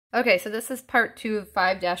Okay, so this is part 2 of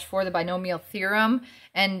 5-4, the binomial theorem,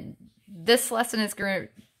 and this lesson is going to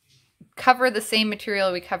cover the same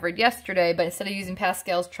material we covered yesterday, but instead of using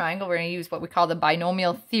Pascal's triangle, we're going to use what we call the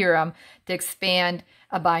binomial theorem to expand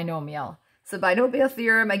a binomial. So binomial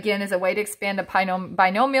theorem, again, is a way to expand a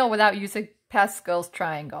binomial without using Pascal's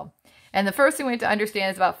triangle. And the first thing we have to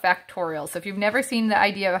understand is about factorial. So if you've never seen the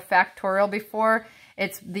idea of a factorial before,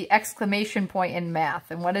 it's the exclamation point in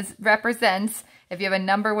math. And what it represents, if you have a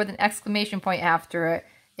number with an exclamation point after it,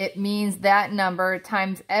 it means that number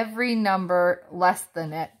times every number less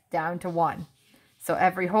than it down to 1. So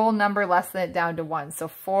every whole number less than it down to 1. So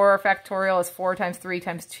 4 factorial is 4 times 3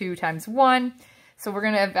 times 2 times 1. So we're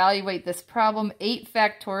going to evaluate this problem. 8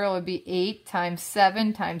 factorial would be 8 times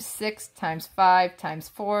 7 times 6 times 5 times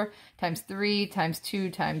 4 times 3 times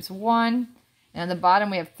 2 times 1. And on the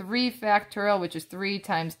bottom we have 3 factorial, which is 3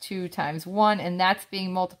 times 2 times 1. And that's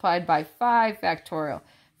being multiplied by 5 factorial.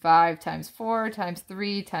 5 times 4 times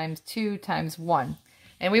 3 times 2 times 1.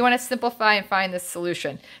 And we want to simplify and find this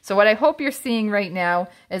solution. So what I hope you're seeing right now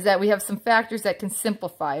is that we have some factors that can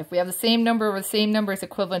simplify. If we have the same number, the same number is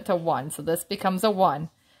equivalent to 1. So this becomes a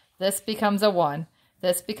 1. This becomes a 1.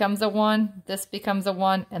 This becomes a 1. This becomes a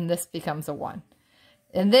 1. And this becomes a 1.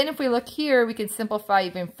 And then if we look here, we can simplify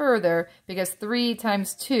even further because 3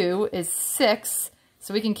 times 2 is 6.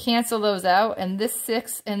 So we can cancel those out. And this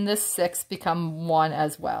 6 and this 6 become 1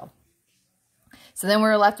 as well. So then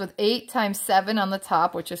we're left with 8 times 7 on the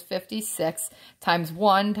top, which is 56, times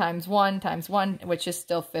 1 times 1 times 1, which is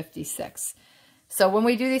still 56. So when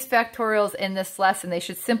we do these factorials in this lesson, they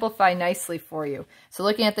should simplify nicely for you. So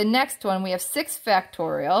looking at the next one, we have 6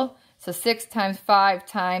 factorial. So 6 times 5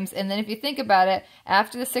 times, and then if you think about it,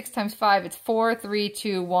 after the 6 times 5, it's 4, 3,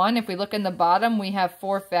 2, 1. If we look in the bottom, we have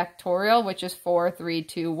 4 factorial, which is 4, 3,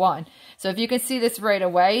 2, 1. So if you can see this right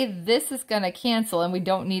away, this is going to cancel, and we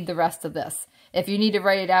don't need the rest of this. If you need to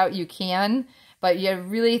write it out, you can. But you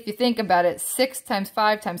really, if you think about it, 6 times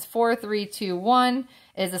 5 times 4, 3, 2, 1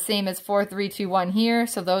 is the same as 4, 3, 2, 1 here.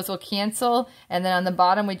 So those will cancel. And then on the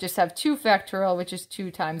bottom, we just have 2 factorial, which is 2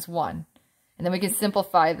 times 1. And then we can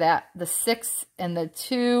simplify that. The 6 and the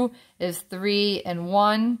 2 is 3 and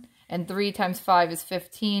 1. And 3 times 5 is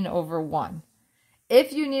 15 over 1.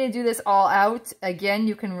 If you need to do this all out, again,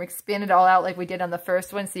 you can expand it all out like we did on the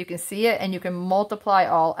first one so you can see it. And you can multiply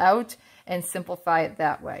all out and simplify it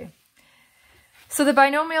that way. So the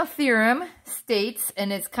binomial theorem states,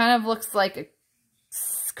 and it kind of looks like a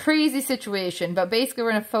crazy situation, but basically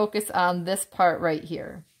we're going to focus on this part right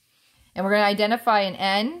here. And we're going to identify an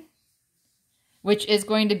n, which is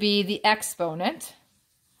going to be the exponent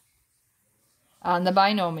on the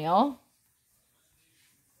binomial.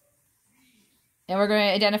 And we're going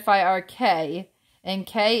to identify our k, and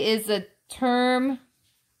k is the term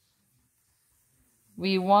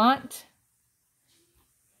we want,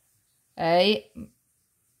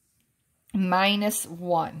 minus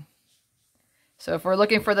 1. So if we're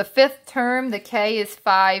looking for the 5th term, the k is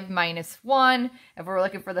 5 minus 1. If we're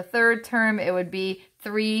looking for the 3rd term, it would be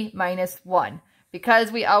 3 minus 1.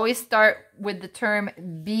 Because we always start with the term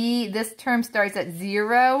b, this term starts at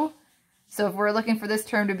 0. So if we're looking for this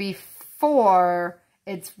term to be 4,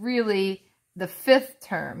 it's really the 5th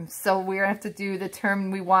term. So we're going to have to do the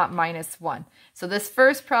term we want minus 1. So this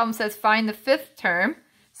first problem says find the 5th term.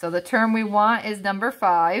 So the term we want is number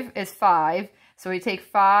 5, is 5. So we take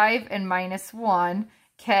 5 and minus 1,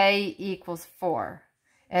 k equals 4.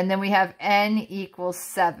 And then we have n equals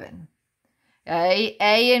 7. Okay?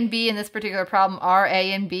 A and b in this particular problem are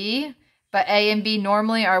a and b, but a and b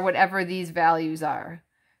normally are whatever these values are.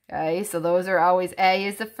 Okay, so those are always a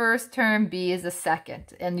is the first term, b is the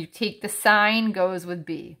second. And you take the sign goes with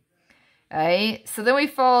b. Okay, so then we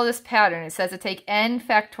follow this pattern. It says to take n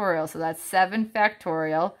factorial, so that's 7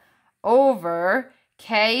 factorial, over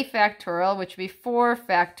k factorial, which would be 4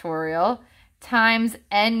 factorial, times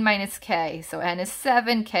n minus k. So n is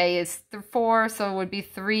 7, k is 4, so it would be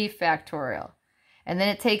 3 factorial. And then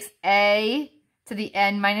it takes a to the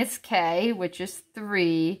n minus k, which is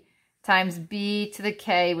 3, times b to the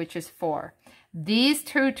k, which is 4. These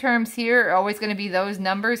two terms here are always going to be those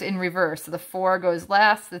numbers in reverse. So the 4 goes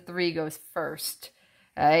last, the 3 goes first.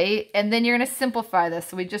 Okay? And then you're going to simplify this.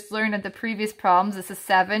 So we just learned at the previous problems, this is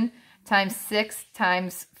 7 times 6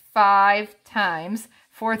 times 5 times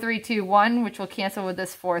 4, 3, 2, 1, which will cancel with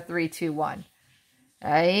this 4, 3, 2, 1.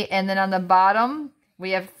 Okay? And then on the bottom,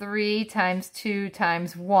 we have 3 times 2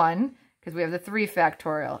 times 1, because we have the 3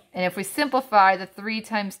 factorial. And if we simplify, the 3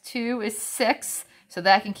 times 2 is 6, so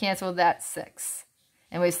that can cancel with that 6.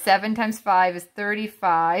 And we have 7 times 5 is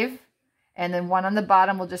 35, and then 1 on the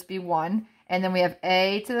bottom will just be 1. And then we have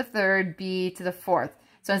a to the 3rd, b to the 4th.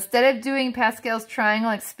 So instead of doing Pascal's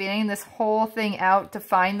triangle, expanding this whole thing out to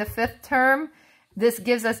find the fifth term, this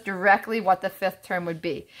gives us directly what the fifth term would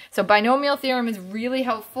be. So binomial theorem is really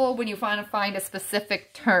helpful when you want to find a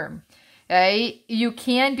specific term. Okay? You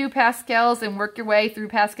can do Pascal's and work your way through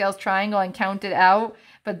Pascal's triangle and count it out,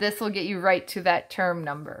 but this will get you right to that term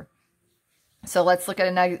number. So let's look at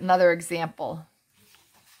another example.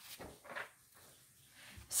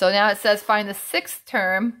 So now it says find the sixth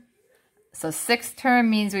term. So sixth term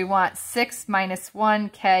means we want 6 minus 1,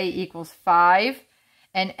 k equals 5.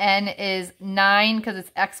 And n is 9 because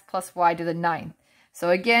it's x plus y to the 9th. So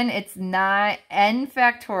again, it's n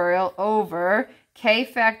factorial over k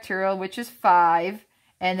factorial, which is 5.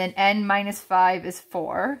 And then n minus 5 is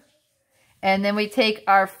 4. And then we take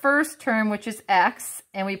our first term, which is x,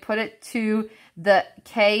 and we put it to the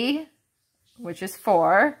k, which is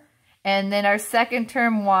 4. And then our second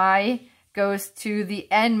term, y, goes to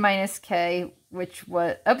the n minus k, which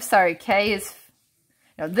was, k is,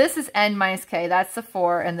 this is n minus k, that's the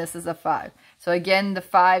 4, and this is a 5. So again, the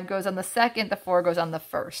 5 goes on the second, the 4 goes on the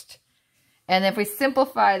first. And if we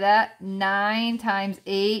simplify that, 9 times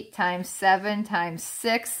 8 times 7 times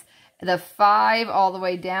 6, the 5 all the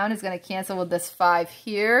way down is going to cancel with this 5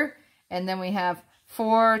 here. And then we have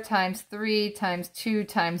 4 times 3 times 2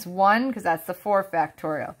 times 1, because that's the 4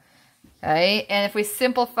 factorial. Okay, and if we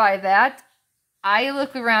simplify that, I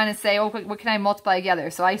look around and say, oh, what can I multiply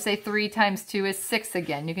together? So I say 3 times 2 is 6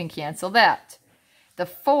 again. You can cancel that. The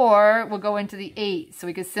 4 will go into the 8, so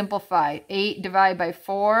we can simplify. 8 divided by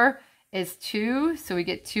 4 is 2, so we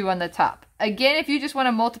get 2 on the top. Again, if you just want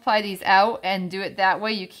to multiply these out and do it that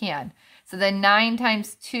way, you can. So then 9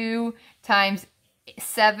 times 2 times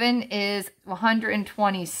 7 is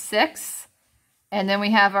 126. And then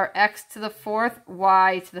we have our x to the 4th,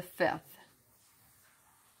 y to the 5th.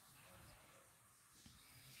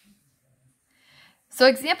 So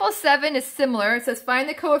example 7 is similar. It says find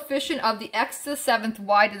the coefficient of the x to the 7th,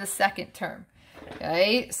 y to the 2nd term.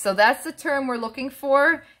 Okay, so that's the term we're looking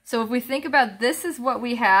for. So if we think about this is what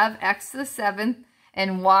we have, x to the 7th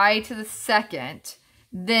and y to the 2nd,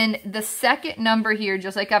 then the second number here,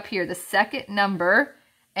 just like up here, the second number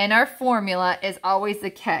in our formula is always the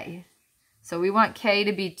k. So we want k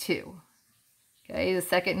to be 2. Okay, the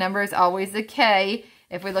second number is always the k.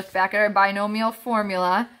 If we look back at our binomial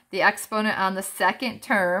formula, the exponent on the second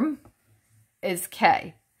term is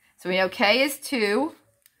k. So we know k is 2.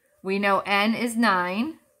 We know n is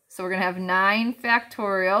 9. So we're going to have 9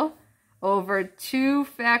 factorial over 2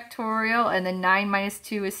 factorial, and then 9 minus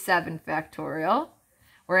 2 is 7 factorial.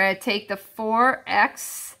 We're going to take the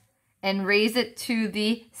 4x and raise it to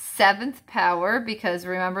the 7th power, because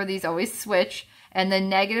remember these always switch, and the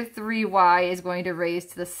negative 3y is going to raise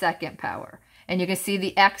to the 2nd power. And you can see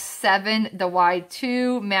the x7, the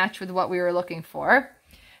y2 match with what we were looking for.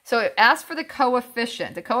 So it asks for the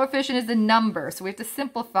coefficient. The coefficient is the number, so we have to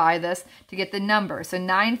simplify this to get the number. So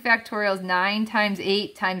 9 factorial is 9 times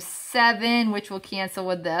 8 times 7, which will cancel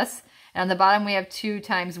with this. And on the bottom we have 2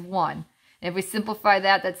 times 1. And if we simplify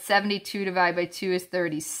that, that's 72 divided by 2 is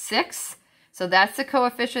 36. So that's the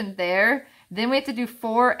coefficient there. Then we have to do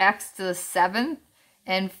 4x to the 7th.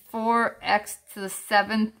 And 4x to the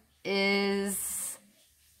 7th is,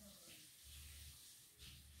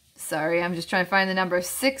 sorry, I'm just trying to find the number,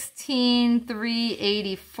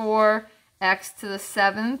 16,384 x to the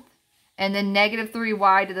 7th, and then negative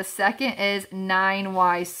 3y to the 2nd is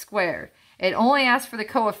 9y squared. It only asks for the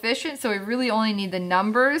coefficient, so we really only need the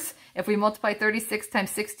numbers. If we multiply 36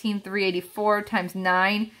 times 16,384 times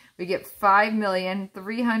 9, we get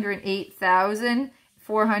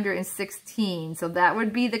 5,308,416. So that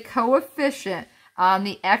would be the coefficient on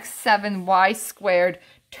the x7y squared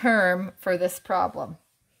term for this problem.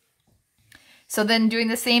 So then doing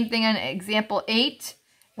the same thing on example 8,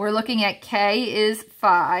 we're looking at k is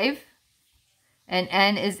 5 and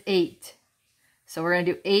n is 8. So we're going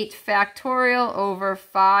to do 8 factorial over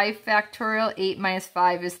 5 factorial. 8 minus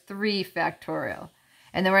 5 is 3 factorial.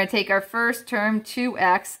 And then we're going to take our first term,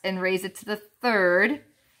 2x, and raise it to the 3rd.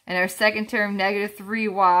 And our second term, negative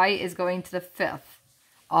 3y, is going to the 5th.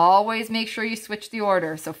 Always make sure you switch the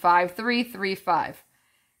order. So 5, 3, 3, 5.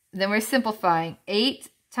 Then we're simplifying. 8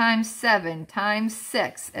 times 7 times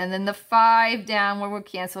 6. And then the 5 down where we'll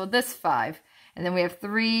cancel this 5. And then we have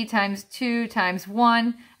 3 times 2 times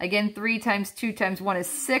 1. Again, 3 times 2 times 1 is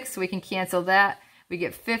 6. So we can cancel that. We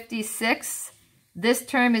get 56. This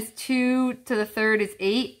term is 2 to the 3rd is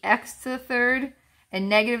 8. X to the 3rd. And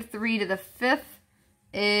negative 3 to the 5th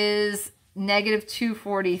is negative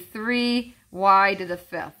 243. Y to the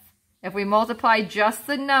 5th. If we multiply just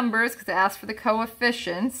the numbers, because it asks for the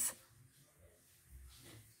coefficients.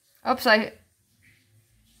 Oops,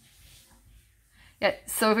 Yeah,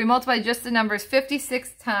 so if we multiply just the numbers,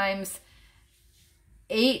 56 times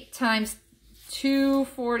 8 times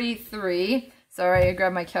 243. Sorry, I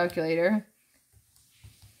grabbed my calculator.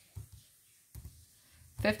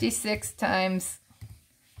 56 times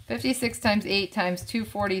 8 times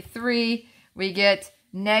 243, we get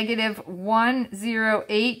negative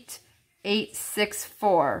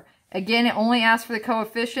 108,864. Again, it only asks for the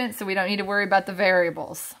coefficient, so we don't need to worry about the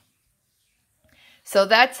variables. So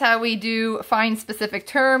that's how we do find specific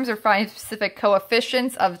terms or find specific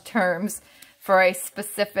coefficients of terms for a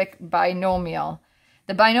specific binomial.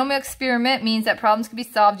 The binomial experiment means that problems can be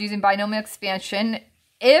solved using binomial expansion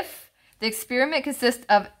if the experiment consists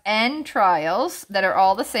of n trials that are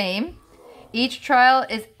all the same. Each trial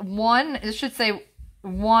is it should say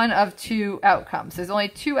one of two outcomes. There's only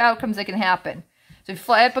two outcomes that can happen. So if you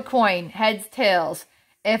flip a coin, heads, tails,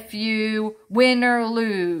 if you win or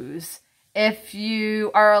lose, if you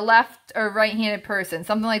are a left or right-handed person,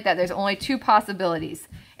 something like that, there's only two possibilities.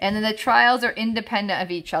 And then the trials are independent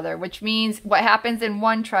of each other, which means what happens in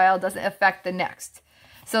one trial doesn't affect the next.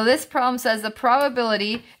 So this problem says the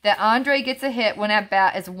probability that Andre gets a hit when at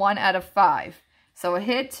bat is 1 out of 5. So a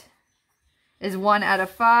hit is 1 out of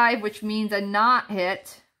 5, which means a not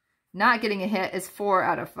getting a hit, is 4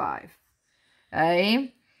 out of 5.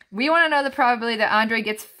 Okay? We want to know the probability that Andre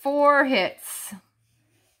gets 4 hits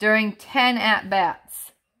during 10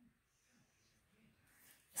 at-bats.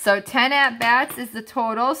 So 10 at-bats is the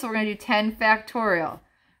total, so we're going to do 10 factorial.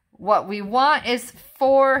 What we want is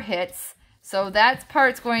 4 hits, so that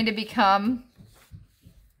part's going to become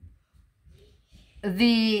that's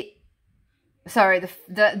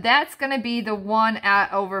going to be the 1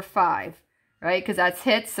 over 5, right? Because that's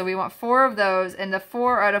hits, so we want 4 of those, and the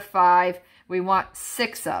 4 out of 5 we want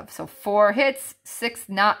 6 of. So 4 hits, 6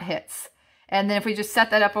 not hits. And then if we just set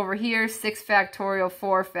that up over here, 6 factorial,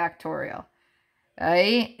 4 factorial.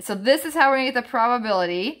 Right? So this is how we're going to get the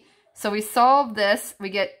probability. So we solve this, we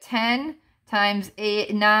get 10 times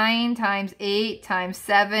 8, 9 times 8 times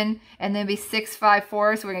 7, and then be 6, 5,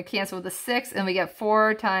 4. So we're going to cancel with the 6, and we get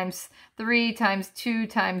 4 times 3 times 2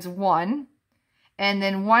 times 1. And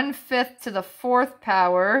then 1/5 to the 4th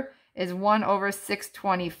power is 1 over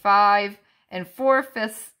 625. And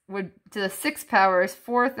 4/5 to the 6th power is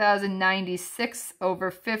 4,096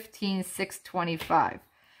 over 15,625.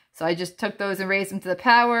 So I just took those and raised them to the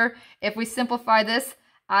power. If we simplify this,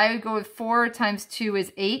 I would go with 4 times 2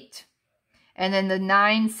 is 8. And then the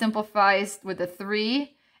 9 simplifies with the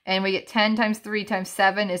 3. And we get 10 times 3 times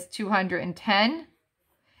 7 is 210.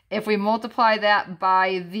 If we multiply that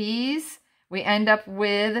by these, we end up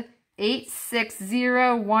with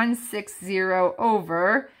 860,160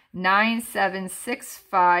 over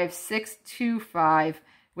 9765625,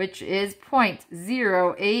 which is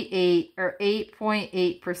 0.088 or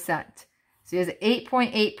 8.8%. So he has an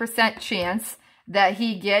 8.8% chance that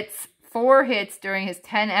he gets 4 hits during his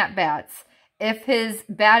 10 at-bats if his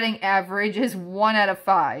batting average is 1 out of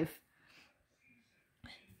 5.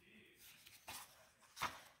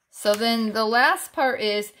 So then the last part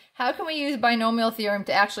is, how can we use binomial theorem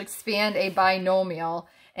to actually expand a binomial?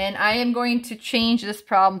 And I am going to change this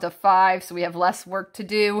problem to 5 so we have less work to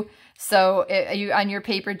do. So on your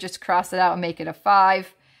paper, just cross it out and make it a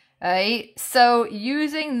 5. Right? So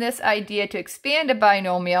using this idea to expand a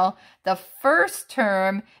binomial, the first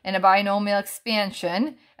term in a binomial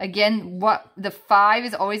expansion, again, the 5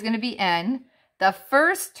 is always going to be n. The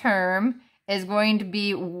first term is going to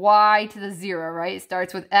be y to the 0, right? It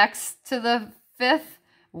starts with x to the 5th,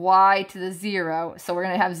 y to the 0. So we're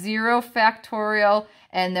going to have 0 factorial,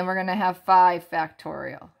 and then we're going to have 5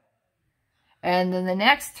 factorial. And then the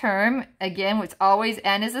next term, again, it's always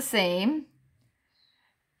n is the same.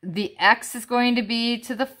 The x is going to be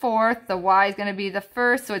to the 4th, the y is going to be the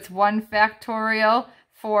 1st, so it's 1 factorial,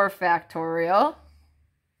 4 factorial.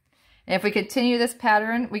 And if we continue this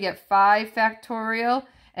pattern, we get 5 factorial,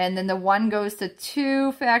 and then the 1 goes to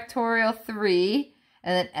 2 factorial, 3,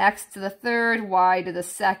 and then x to the 3rd, y to the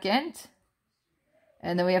 2nd.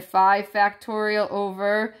 And then we have 5 factorial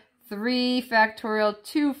over 3 factorial,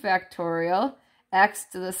 2 factorial, x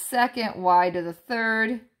to the 2nd, y to the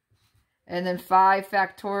 3rd. And then 5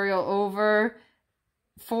 factorial over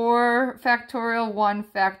 4 factorial, 1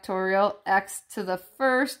 factorial, x to the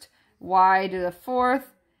 1st, y to the 4th.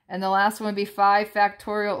 And the last one would be 5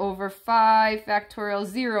 factorial over 5 factorial,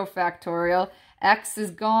 0 factorial. X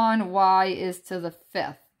is gone, y is to the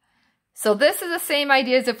 5th. So this is the same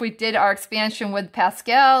idea as if we did our expansion with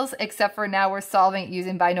Pascal's, except for now we're solving it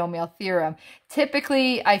using binomial theorem.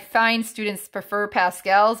 Typically, I find students prefer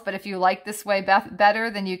Pascal's, but if you like this way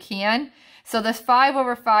better, then you can. So this 5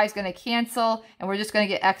 over 5 is going to cancel, and we're just going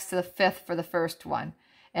to get x to the 5th for the first one.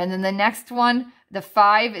 And then the next one, the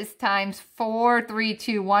 5 is times 4, 3,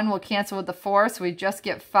 2, 1 will cancel with the 4, so we just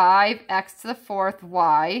get 5x to the 4th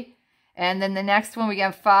y. And then the next one, we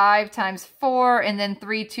get 5 times 4, and then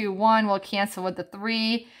 3, 2, 1 will cancel with the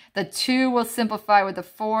 3. The 2 will simplify with the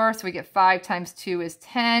 4, so we get 5 times 2 is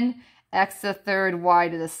 10, x to the 3rd, y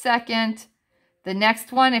to the 2nd. The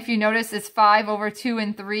next one, if you notice, is 5 over 2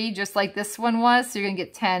 and 3, just like this one was. So you're going to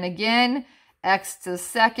get 10 again, x to the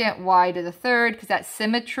 2nd, y to the 3rd, because that's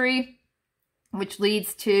symmetry, which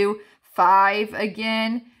leads to 5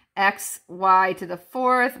 again, x, y to the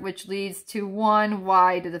 4th, which leads to 1,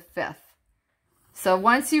 y to the 5th. So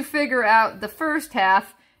once you figure out the first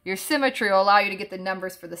half, your symmetry will allow you to get the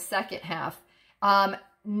numbers for the second half.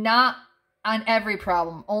 Not on every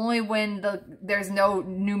problem, only when there's no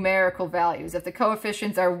numerical values. If the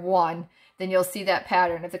coefficients are 1, then you'll see that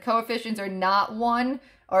pattern. If the coefficients are not 1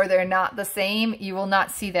 or they're not the same, you will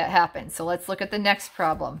not see that happen. So let's look at the next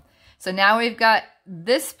problem. So now we've got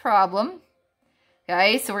this problem.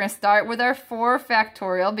 Okay, so we're going to start with our 4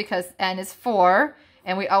 factorial because n is 4.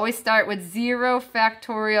 And we always start with 0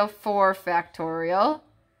 factorial, 4 factorial.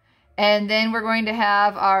 And then we're going to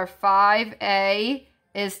have our 5a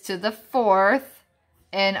is to the 4th.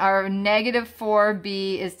 And our negative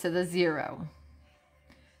 4b is to the 0.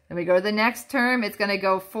 Then we go to the next term. It's going to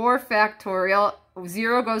go 4 factorial.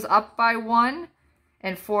 0 goes up by 1.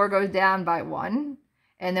 And 4 goes down by 1.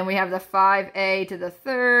 And then we have the 5a to the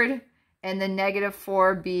 3rd. And the negative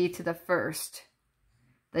 4b to the 1st.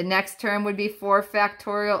 The next term would be 4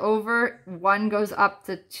 factorial over 1 goes up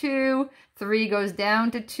to 2, 3 goes down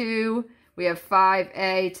to 2. We have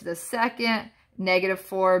 5a to the 2nd, negative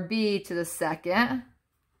 4b to the 2nd.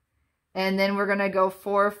 And then we're going to go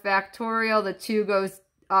 4 factorial. The 2 goes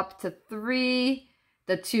up to 3,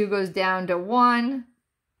 the 2 goes down to 1.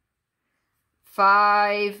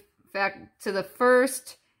 5 to the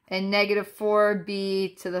 1st, and negative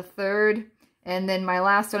 4b to the 3rd. And then my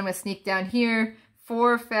last one, I'm going to sneak down here.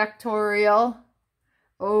 4 factorial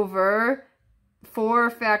over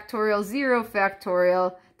 4 factorial, 0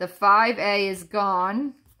 factorial. The 5a is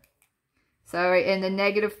gone. Sorry, and the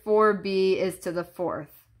negative 4b is to the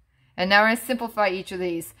 4th. And now we're going to simplify each of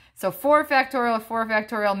these. So 4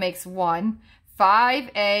 factorial makes 1.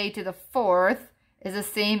 5a to the 4th is the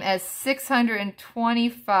same as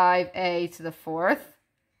 625a to the 4th.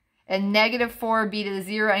 And negative 4b to the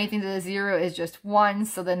 0, anything to the 0 is just 1.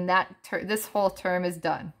 So then this whole term is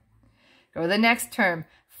done. Go to the next term.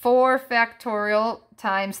 4 factorial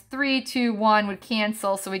times 3, 2, 1 would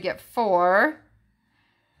cancel. So we get 4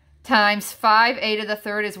 times 5a to the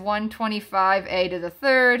 3rd is 125a to the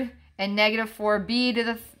 3rd. And negative 4b to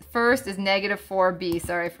the 1st is negative 4b.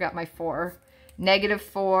 Sorry, I forgot my 4. Negative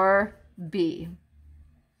 4b.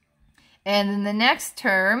 And then the next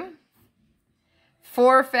term,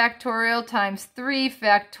 4 factorial times 3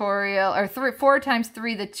 factorial, or 4 times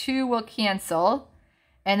 3, the 2 will cancel.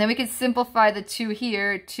 And then we can simplify the 2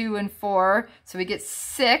 here, 2 and 4. So we get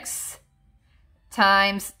 6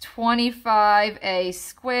 times 25a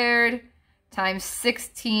squared times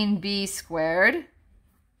 16b squared.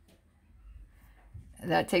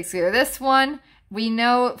 That takes care of this one. We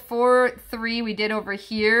know 4, 3 we did over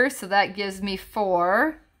here, so that gives me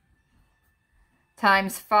 4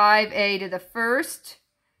 times 5a to the 1st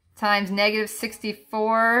times negative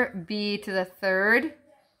 64b to the 3rd.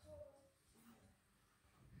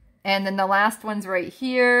 And then the last one's right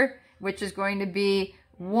here, which is going to be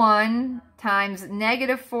 1 times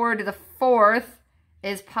negative 4 to the 4th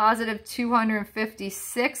is positive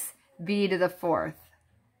 256b to the 4th.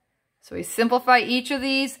 So we simplify each of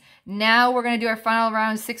these. Now we're going to do our final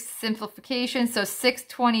round 6 simplification. So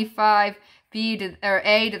 625b to, or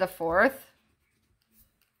a to the 4th.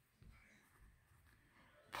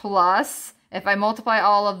 Plus, if I multiply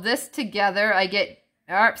all of this together, I get,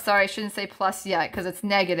 oh, sorry, I shouldn't say plus yet because it's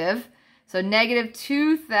negative. So negative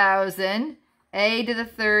 2,000 a to the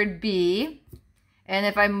 3rd b. And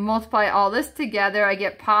if I multiply all this together, I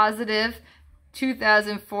get positive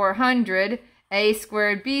 2,400 a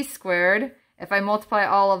squared b squared. If I multiply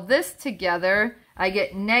all of this together, I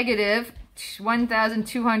get negative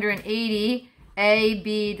 1,280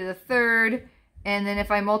 ab to the 3rd. And then if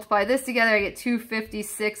I multiply this together, I get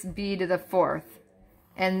 256b to the 4th.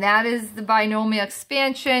 And that is the binomial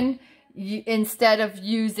expansion. Instead of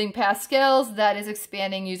using Pascal's, that is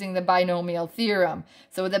expanding using the binomial theorem.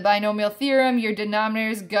 So with the binomial theorem, your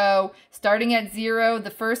denominators go, starting at 0, the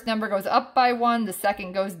first number goes up by 1, the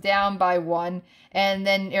second goes down by 1. And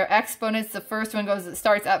then your exponents, the first one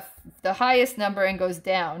starts at the highest number and goes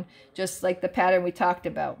down, just like the pattern we talked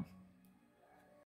about.